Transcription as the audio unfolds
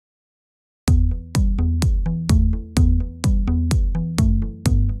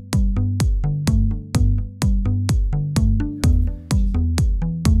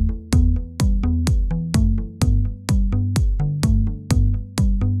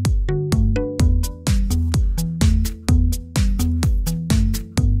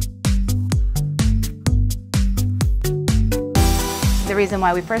reason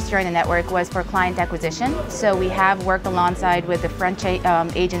why we first joined the network was for client acquisition. So we have worked alongside with the French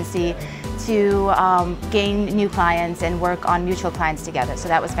agency to gain new clients and work on mutual clients together. So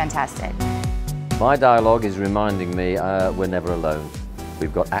that was fantastic. My dialogue is reminding me we're never alone.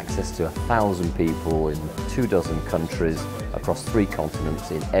 We've got access to 1,000 people in 24 countries across 3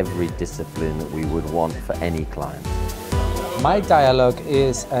 continents in every discipline that we would want for any client. My dialogue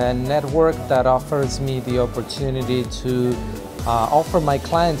is a network that offers me the opportunity to offer my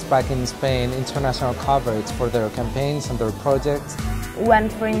clients back in Spain international coverage for their campaigns and their projects. When,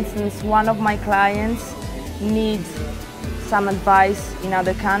 for instance, one of my clients needs some advice in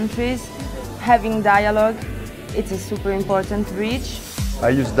other countries, having dialogue, it's a super important reach. I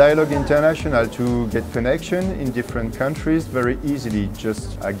use Dialogue International to get connection in different countries very easily.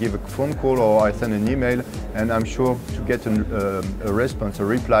 Just I give a phone call or I send an email and I'm sure to get a response, a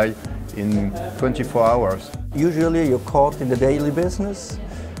reply in 24 hours. Usually you're caught in the daily business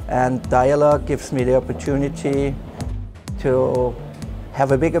and Dialogue gives me the opportunity to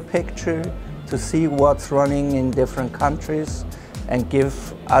have a bigger picture, to see what's running in different countries and give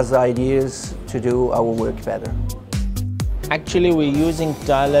us ideas to do our work better. Actually, we're using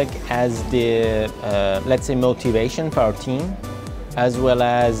Dialogue as the, let's say, motivation for our team, as well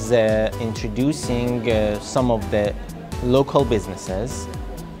as introducing some of the local businesses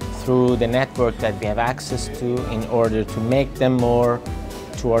through the network that we have access to in order to make them more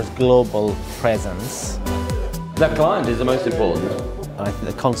towards global presence. The client is the most important. I think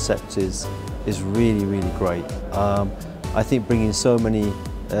the concept is really, really great. I think bringing so many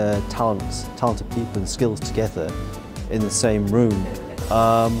talented people and skills together in the same room,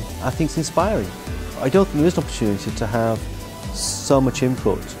 I think it's inspiring. I don't think there is an opportunity to have so much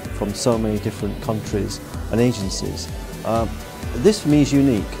input from so many different countries and agencies. This for me is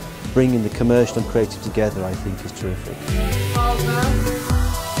unique. Bringing the commercial and creative together, I think, is terrific.